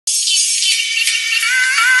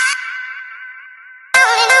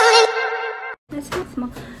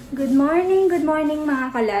Good morning mga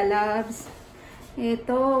kalalabs.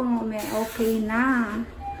 Ito, may okay na.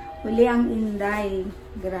 Uli ang inday.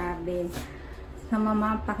 Grabe. Sama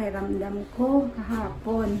mga pakiramdam ko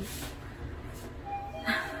kahapon.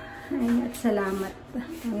 Ay, at salamat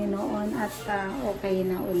Panginoon at okay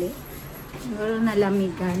na uli. Siguro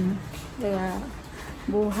nalamigan. Kaya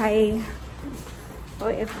buhay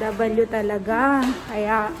OFW talaga.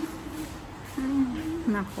 Kaya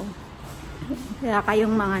nako. Kaya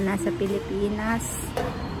kayong mga nasa Pilipinas,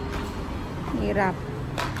 hirap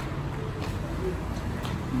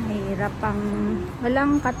ang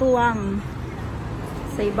walang katuwang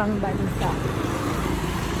sa ibang bansa.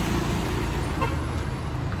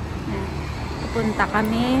 Pupunta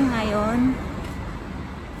kami ngayon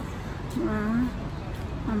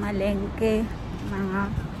mamalengke mga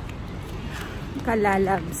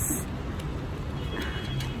kalalabs.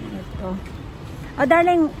 Ito. Oh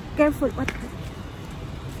darling, careful. What?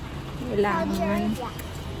 Kailangan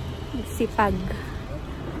sipag.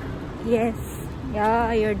 Yes.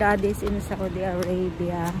 Yeah, your dad is in Saudi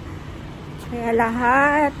Arabia. Kaya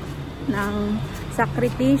lahat ng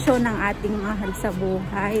sakripisyo ng ating mahal sa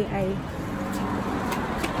buhay ay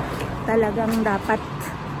talagang dapat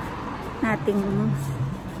nating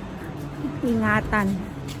ingatan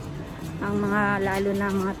ang mga lalo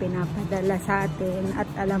na mga pinapadala sa atin at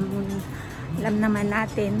alam naman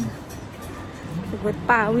natin sugot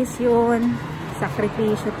pawis yun,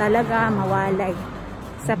 sakripisyo talaga, mawalay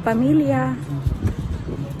sa pamilya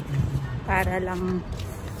para lang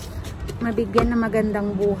mabigyan ng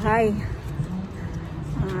magandang buhay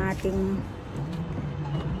ang ating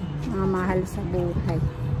mga mahal sa buhay.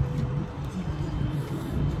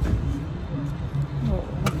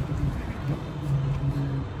 Oo.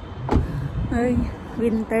 Ay,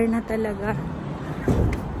 winter na talaga.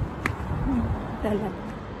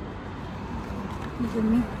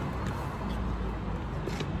 Dumi.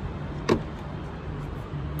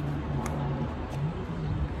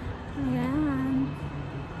 Ayan.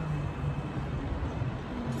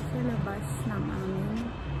 Sa labas ng aming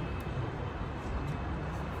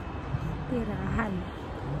tirahan.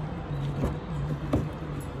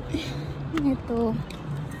 Ito.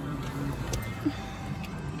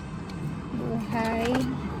 Buhay.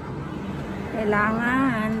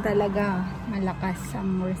 Kailangan talaga malakas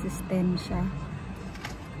ang resistensya.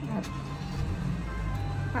 At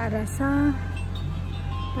para sa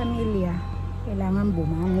pamilya, kailangan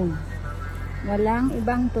bumangon. Walang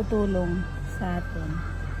ibang tutulong sa atin,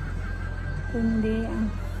 kundi ang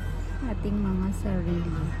ating mga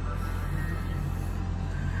sarili.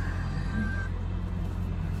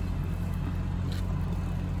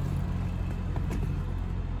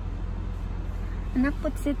 Anak,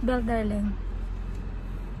 put seatbelt, darling.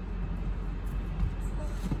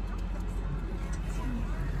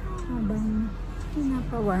 Habang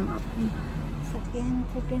pinapa-warm up sakyan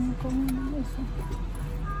ko muna isa.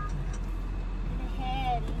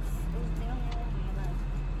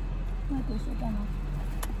 What is it, ano?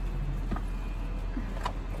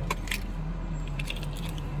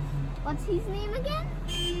 What's his name again?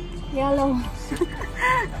 Yellow.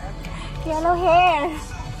 Yellow hair.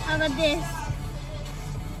 How about this?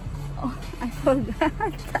 Oh, I forgot.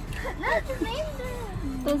 What's his name?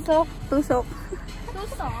 Tusok. Tusok.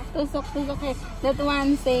 Tusok. Okay. That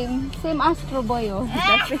one same Astro Boy. Oh.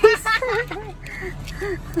 The face.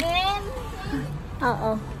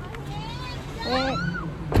 Oo. Eh,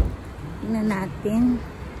 tingnan natin.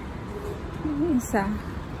 Isa.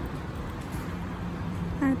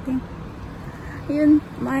 Ating. Yun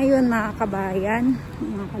mga kabayan,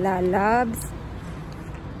 mga kalalabs.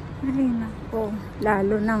 Ay, nako.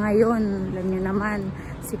 Lalo na ngayon, alam nyo naman,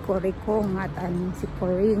 si Korikong at si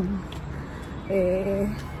Koring.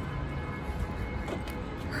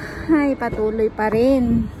 Ay, patuloy pa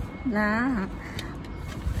rin na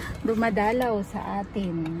dumadalaw sa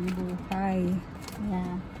atin buhay. Kaya,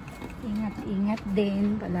 ingat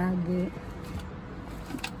din palagi.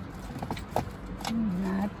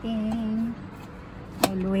 Natin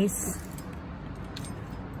always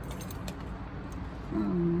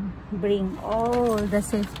bring all the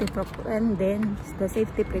safety and then the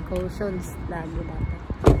safety precautions lagi dapat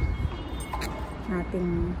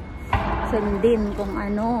nating sundin kung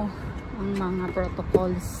ano ang mga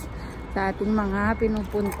protocols sa ating mga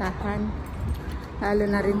pinupuntahan, lalo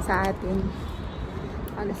na rin sa ating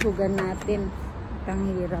kalusugan natin.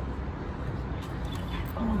 Ang hirap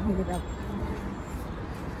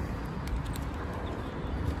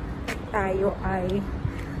tayo ay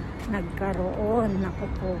nagkaroon, naku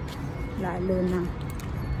po, lalo na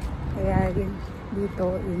kaya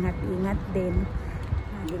dito ingat din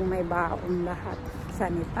Laging may baon lahat.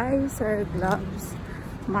 Sanitizer, gloves,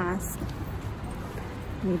 mask.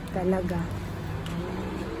 Need talaga.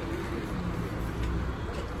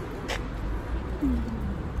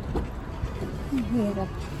 Ang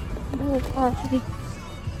hirap. Bukas.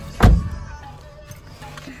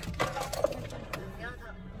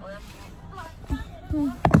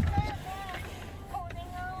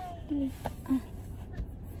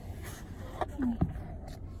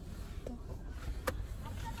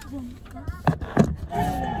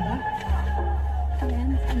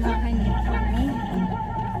 Ayan, samahan niyo kami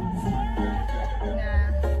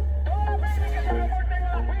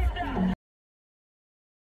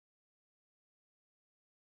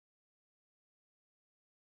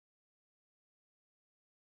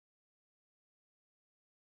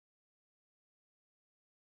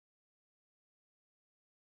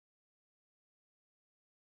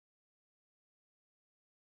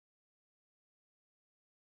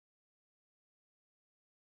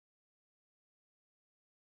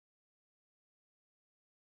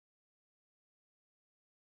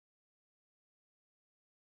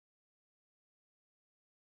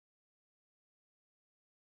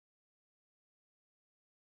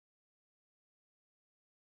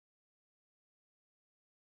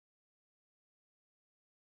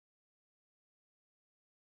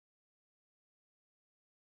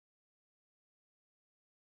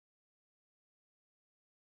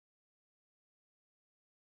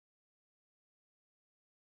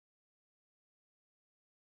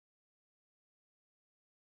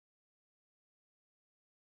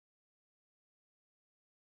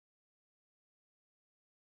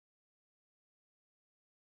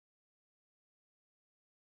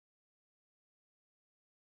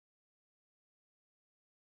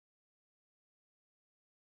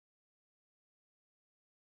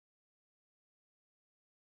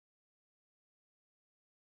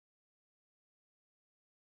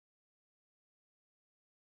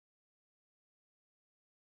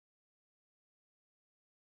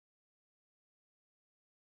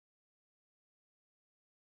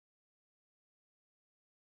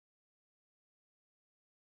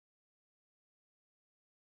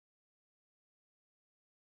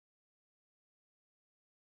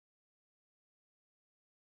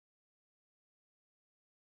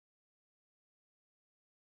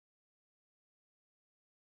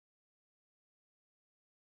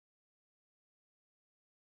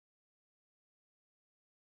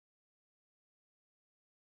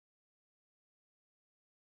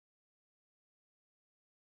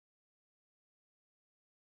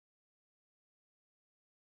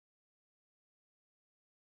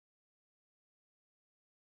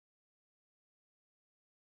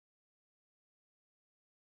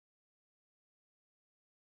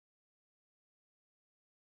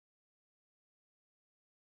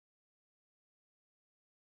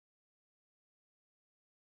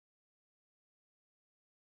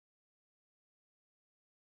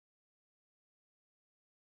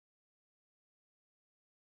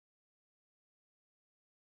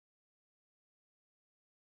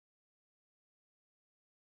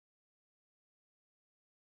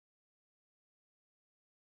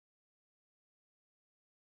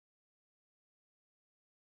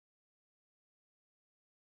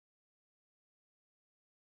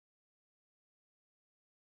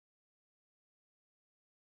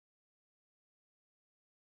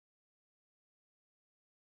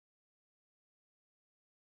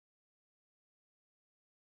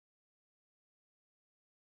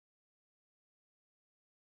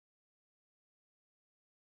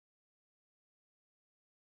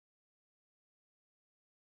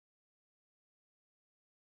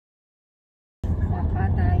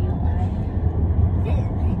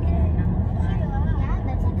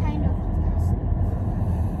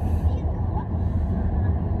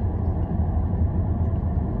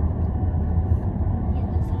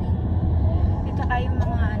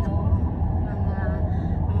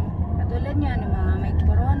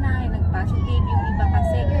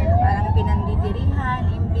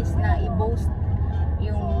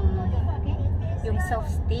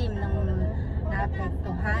self-esteem ng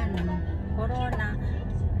naapektuhan ng corona.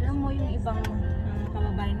 Alam mo yung ibang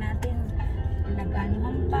kababayan natin,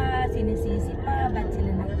 nag-anuhan pa, sinisisi pa, ba't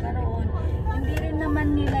sila nagkaroon? Hindi rin naman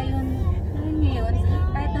nila yun. Ngayon,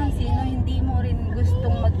 kahit ang sino, hindi mo rin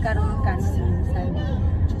gustong magkaroon ka minsan.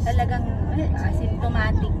 Talagang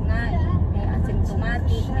asymptomatic nga eh.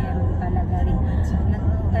 Asymptomatic, meron talaga rin na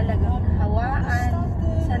talagang hawaan.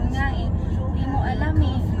 Minsan nga eh, hindi mo alam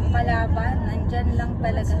eh, kalaban, nandyan lang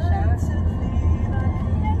talaga siya.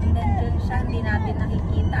 Nandyan siya, hindi natin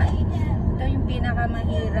nakikita eh. Ito yung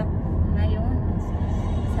pinakamahirap ngayon.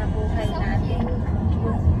 buhay natin.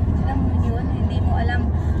 Alam mo yun, hindi mo alam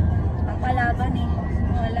ang kalaban eh. Hindi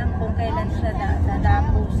mo alam kung kailan siya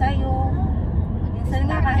dadapo sa'yo. Minsan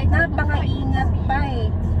nga kahit napakaingat pa eh,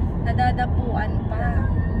 nadadapuan pa.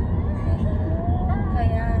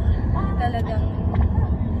 Kaya talagang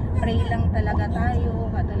pray lang talaga tayo.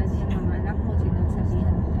 Katulad yung mga anak ko,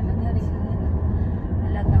 sinasabihan ko talaga rin.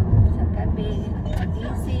 Talagang sa gabi,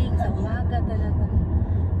 pagising, sa umaga talagang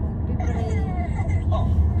magpipray.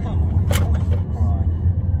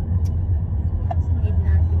 Need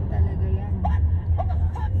natin talaga yan.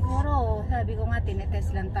 Siguro, sabi ko nga,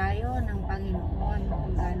 tinetest lang tayo ng Panginoon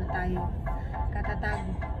kung gaano tayo katatag.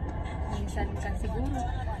 Minsan ka siguro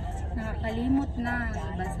nakakalimot na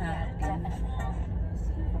ang iba sa atin.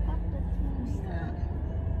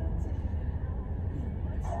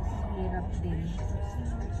 Hirap din.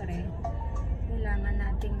 Siyempre, kailangan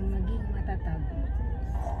nating maging matatag.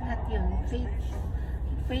 At yun,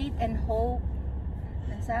 faith and hope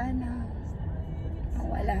na sana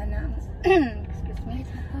wala na excuse me,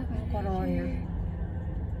 ang corona.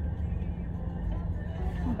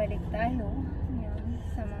 Balik tayo yun,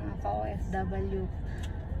 sa mga ka-OFW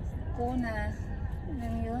ko na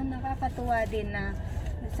yun, nakakatuwa din na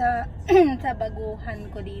sa baguhan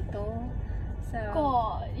ko dito sa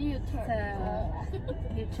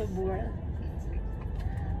YouTube world.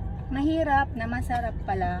 Mahirap na masarap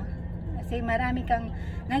pala kasi marami kang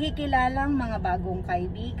nakikilalang mga bagong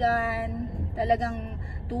kaibigan, talagang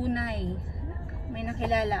tunay. May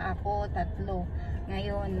nakilala ako, 3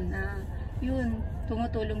 ngayon na yun,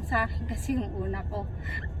 tumutulong sa akin kasi yung una ko,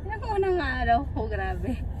 yung unang araw ko,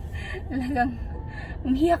 grabe, talagang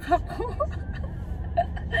umiyak ako.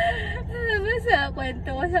 Sabi sa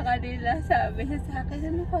kwento ko sa kanila, sabi niya sa akin,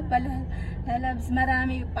 ano pa pala, lalabs,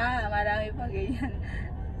 marami pa ganyan.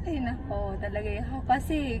 Ay nako, talaga ako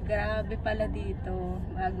kasi grabe pala dito,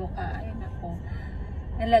 bago ka, ay nako.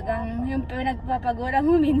 Talagang yung pinagpapagura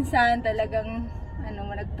mo minsan, talagang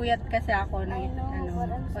nagpuyat kasi ako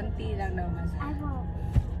ng konti lang naman.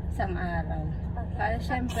 Isang araw. Para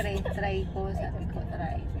syempre, try ko, sabi ko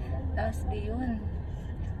try. Tapos di yun,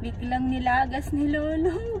 biglang nilagas ni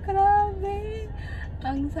Lolo. Grabe.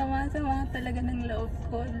 Ang sama-sama talaga ng loob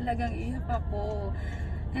ko. Talagang iyak ako.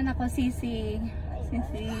 Nako, sisi,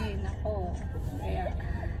 nako. Kaya,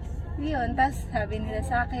 yun. Tapos sabi nila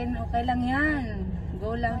sa akin, okay lang yan.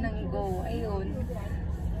 Go lang ng go. Ayun.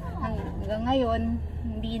 Hanggang ngayon,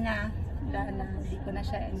 hindi ko na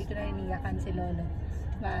iniyakan si Lolo.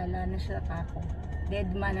 Bahala na siya ako. Dead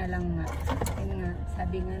man na lang nga. Yun nga,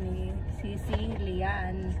 sabi nga ni Sisi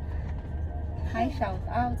Lian, hi, shout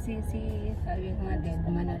out Sisi, sabi nga dead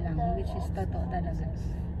man na lang, which is totoo talaga.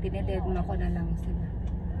 Dinededma ko na lang sila.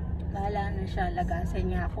 Bahala na siya, lagasan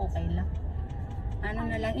niya ako, okay lang.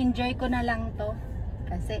 Na lang, enjoy ko na lang to.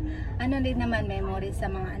 Kasi din naman, memories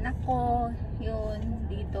sa mga anak ko, yun,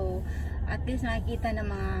 dito. At least nakikita ng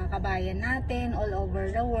mga kabayan natin all over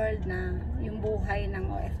the world na yung buhay ng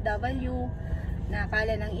OFW na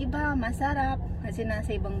akala ng iba masarap kasi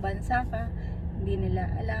nasa ibang bansa ka, hindi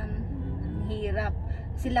nila alam, hirap.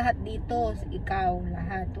 Kasi lahat dito, ikaw,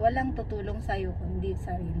 lahat, walang tutulong sa'yo kundi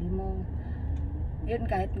sarili mo. Yun,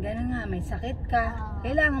 kahit gano'n nga, may sakit ka,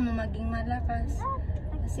 kailangan mo maging malakas.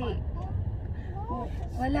 Kasi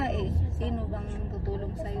wala eh, sino bang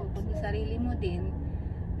tutulong sa'yo kundi sarili mo din.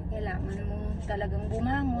 Kailangan mo talagang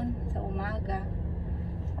bumangon sa umaga.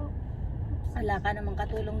 Wala ka namang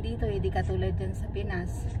katulong dito eh, di katulad dyan sa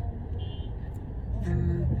Pinas.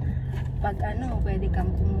 Pag pwede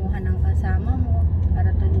kang kumuha ng kasama mo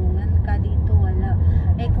para tulungan ka dito, wala.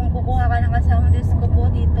 Eh kung kukuha ka ng kasama, Diyos ko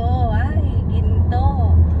po dito, ay,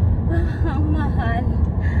 ginto. Ang mahal.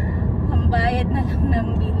 Ang bayad na lang ng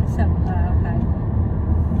bill sa bahay.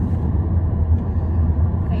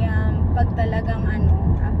 Kaya pag talagang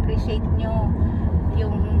appreciate nyo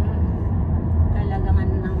yung talagang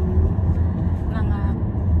ng mga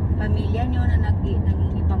pamilya nyo na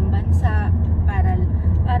nangingibang bansa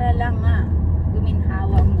para lang nga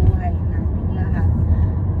guminhawa ang buhay natin lahat.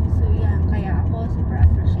 So yan, kaya ako super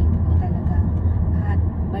appreciate ko talaga lahat,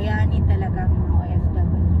 bayani talaga ang mga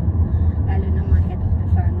OFW, lalo na mga head of the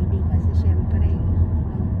family, kasi syempre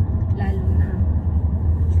lalo na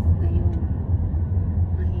ngayon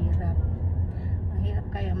mahirap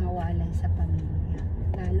kaya mawalay sa pamilya,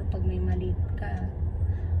 lalo pag may maliit ka,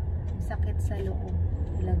 sakit sa loob,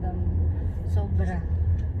 talagang sobra.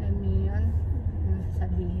 Yun,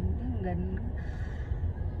 sabihin yung ganun.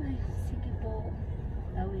 Ay, sige po,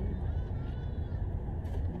 gawin.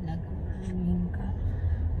 Talagang ka.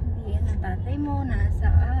 Hindi yan ang tatay mo,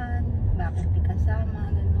 nasaan, bakit di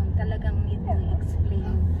kasama, ganun. Talagang need mo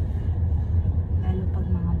i-explain. Lalo pag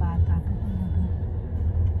mga bata.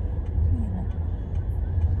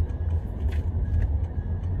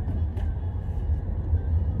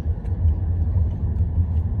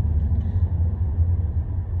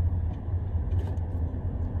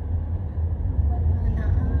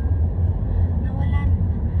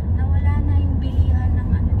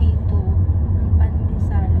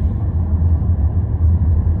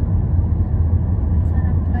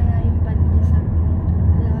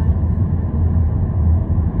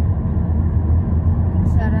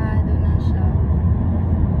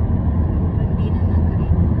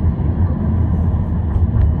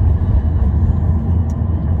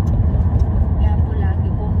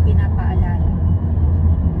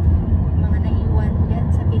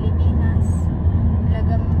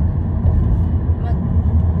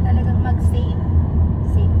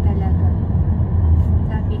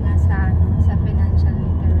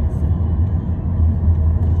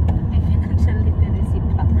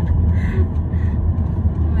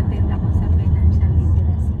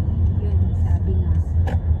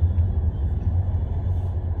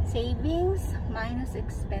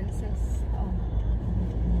 expenses. Oh.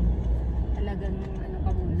 Talagang ano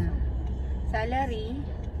ka muna. Salary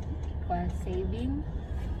equals saving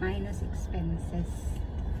minus expenses.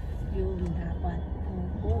 Yung dapat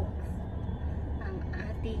po ang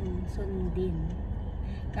ating sundin.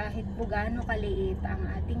 Kahit po gaano kaliit ang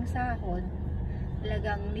ating sahod,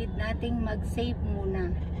 talagang need nating mag-save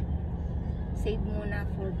muna. Save muna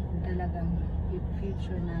for talagang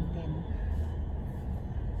future natin.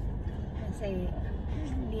 Kasi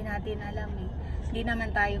hindi natin alam eh. Hindi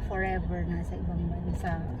naman tayo forever nasa ibang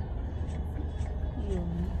bansa. Yun.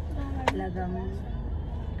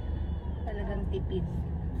 Talagang tipid.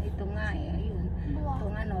 Ito nga eh, ayun. Ito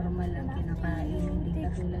nga normal ang kinakain. Hindi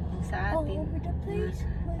katulad ng sa atin.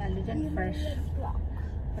 Lalo dyan fresh.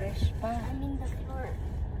 Fresh pa.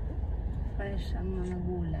 Fresh ang mga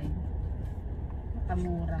gulay.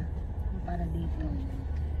 Makamura. Para dito.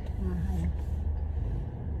 Mahal.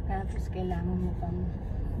 Tapos kailangan mo pang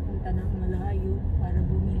punta ng malayo para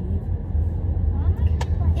bumili.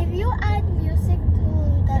 If you add music to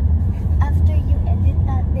that after you edit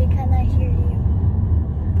that, they cannot hear you.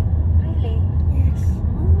 Really? Yes.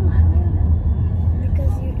 Oh, I will.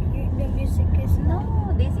 Because the music is No,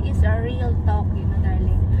 not. this is a real talk, you know,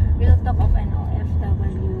 darling. Real talk of an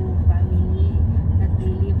OFW family that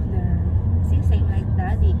they live there. See, same like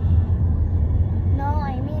daddy. No,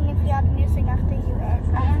 I mean if you add music after you edit.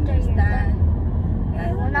 I understand.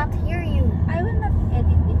 I will not hear you. I will not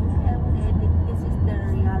edit it. I will edit. This is the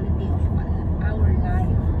reality of our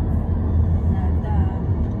life. That,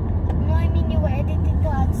 No, I mean you will edit it to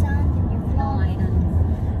add sound in your no, vlog. I don't.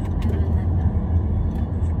 I will not.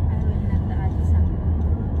 I will not add some.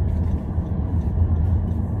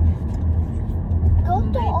 Go to Ang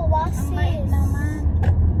bait Oasis. naman.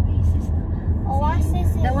 Oasis. Oasis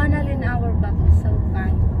is The one in our back is so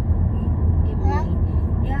kind. Give Huh?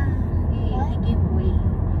 way. Yeah, he What? give way.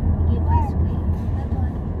 Give us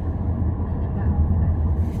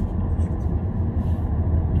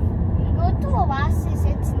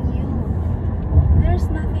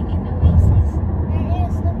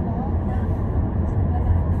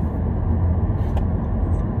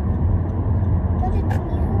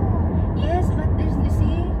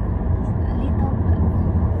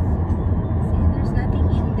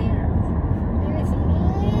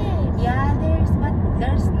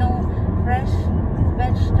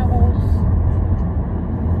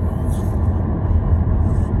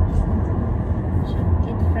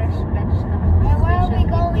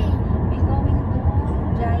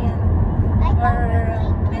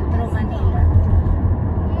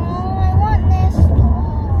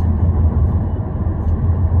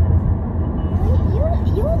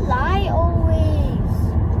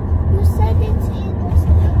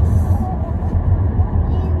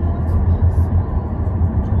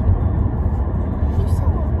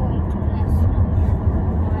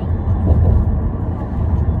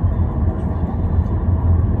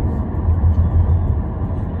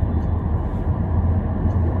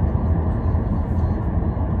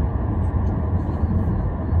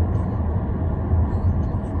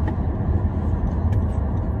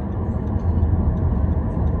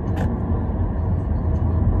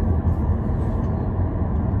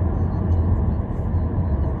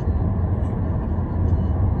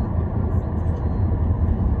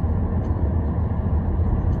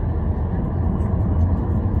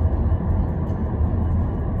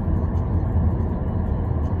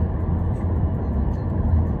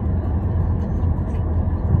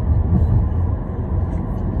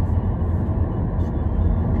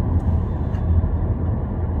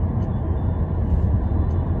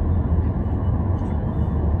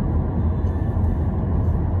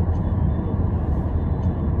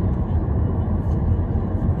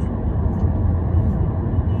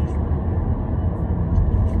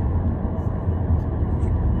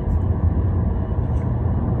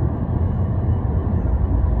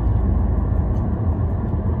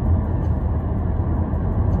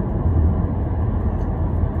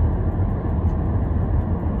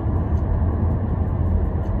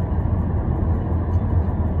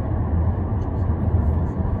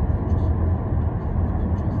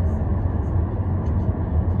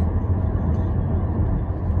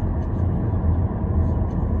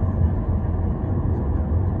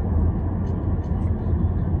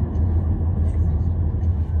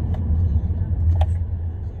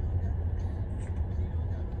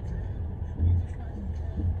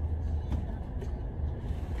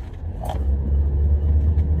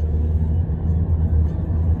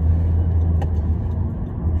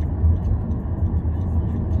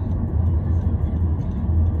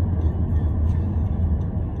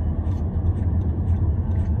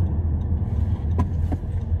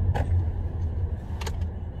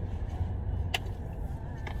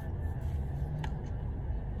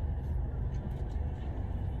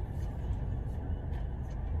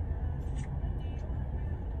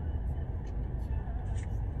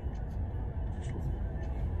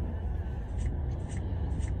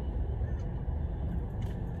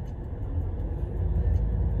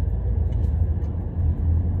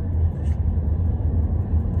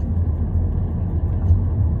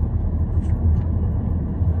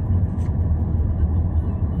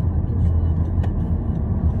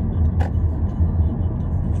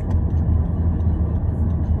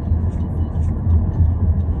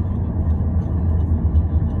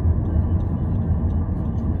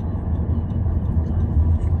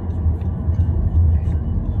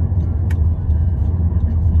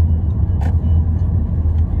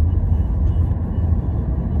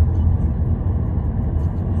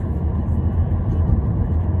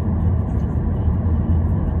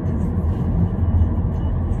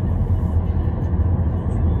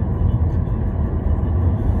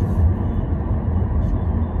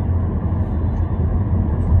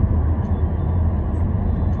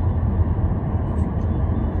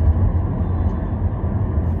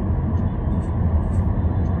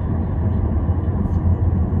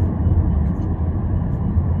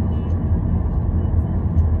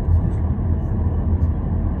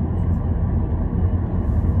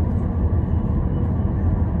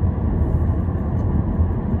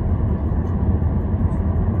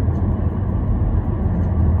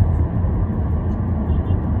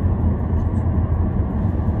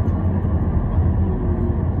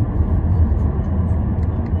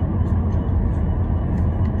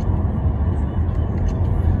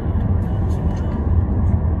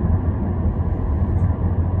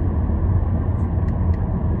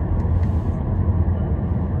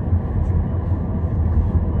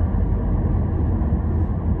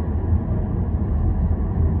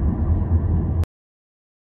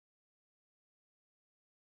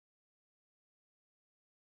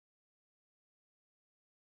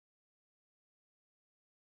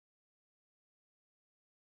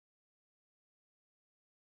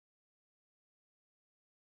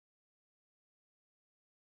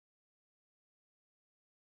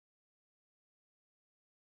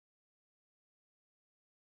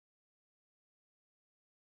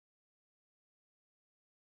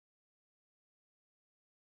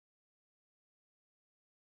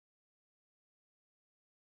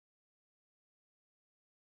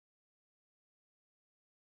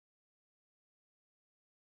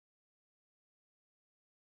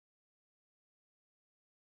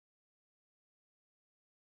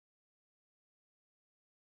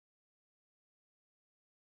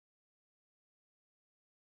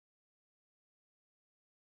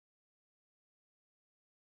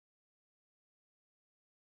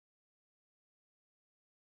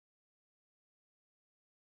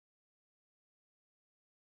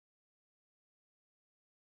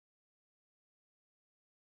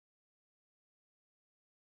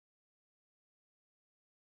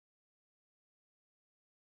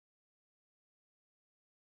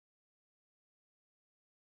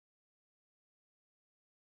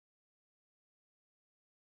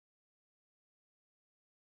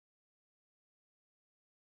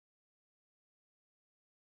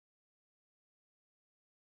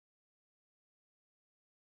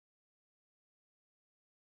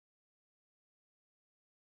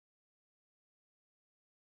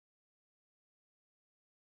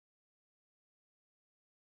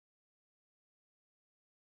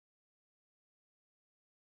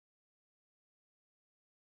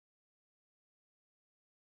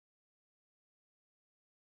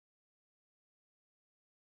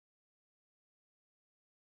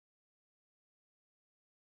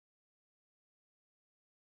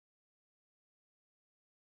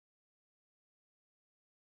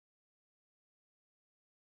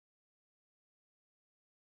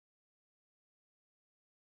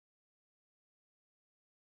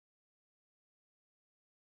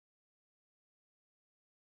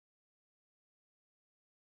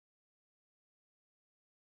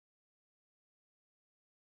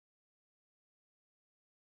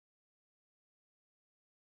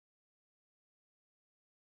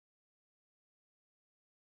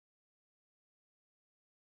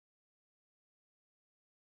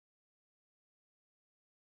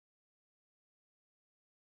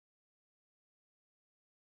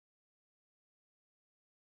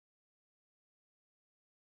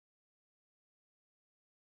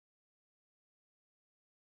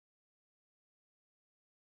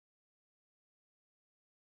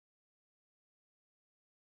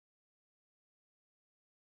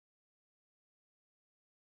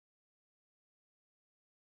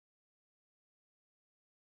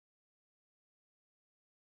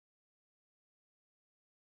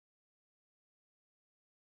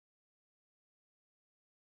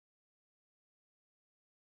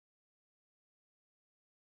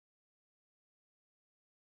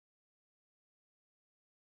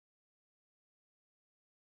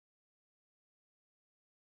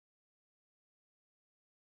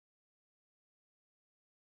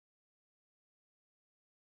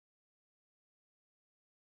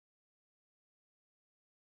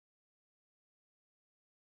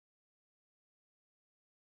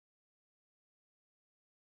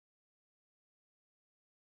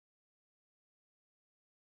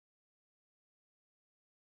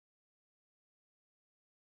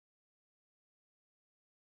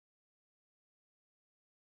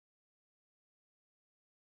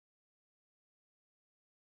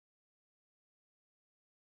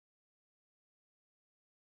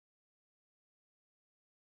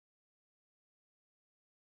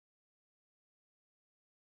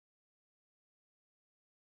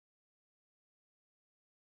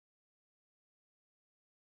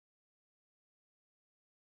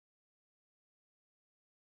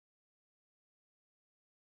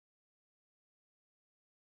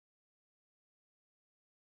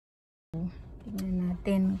Tingnan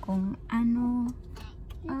natin kung ano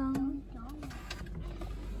ang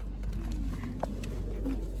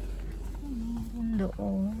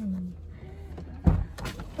doon.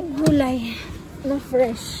 Gulay na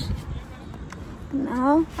fresh.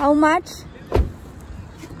 Now, how much?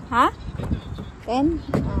 Ha? 10?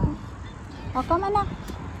 Oh, come on na.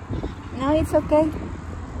 Now it's okay.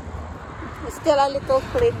 It's still a little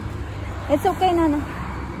clean. It's okay, Nana.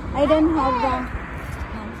 I don't have no.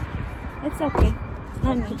 It's okay.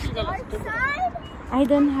 No. I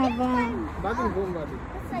don't have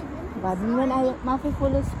badin when I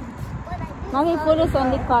makipulos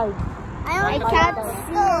only card. I can't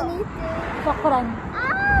see anything. Sokran.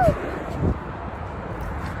 Ow!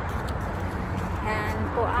 Yan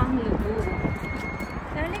po ang libo.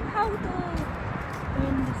 Darling, how to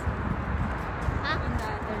turn this on the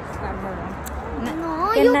other camera?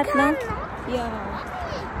 No, you Cannot, no? cannot. Yeah.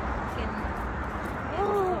 Cannot.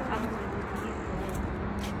 Oh, ang libo.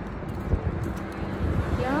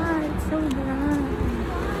 Yeah, it's so bright.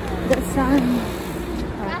 The sun.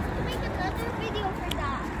 We have to make another video for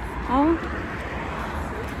that. Oh?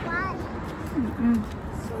 Why?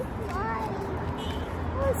 So why?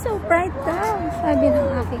 Oh, so bright daw. Sabi ng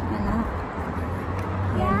aking anak.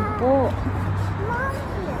 Yan po.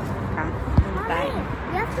 Mommy. Ah, Mommy,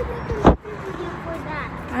 we have to make another video for that.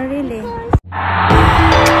 really? Because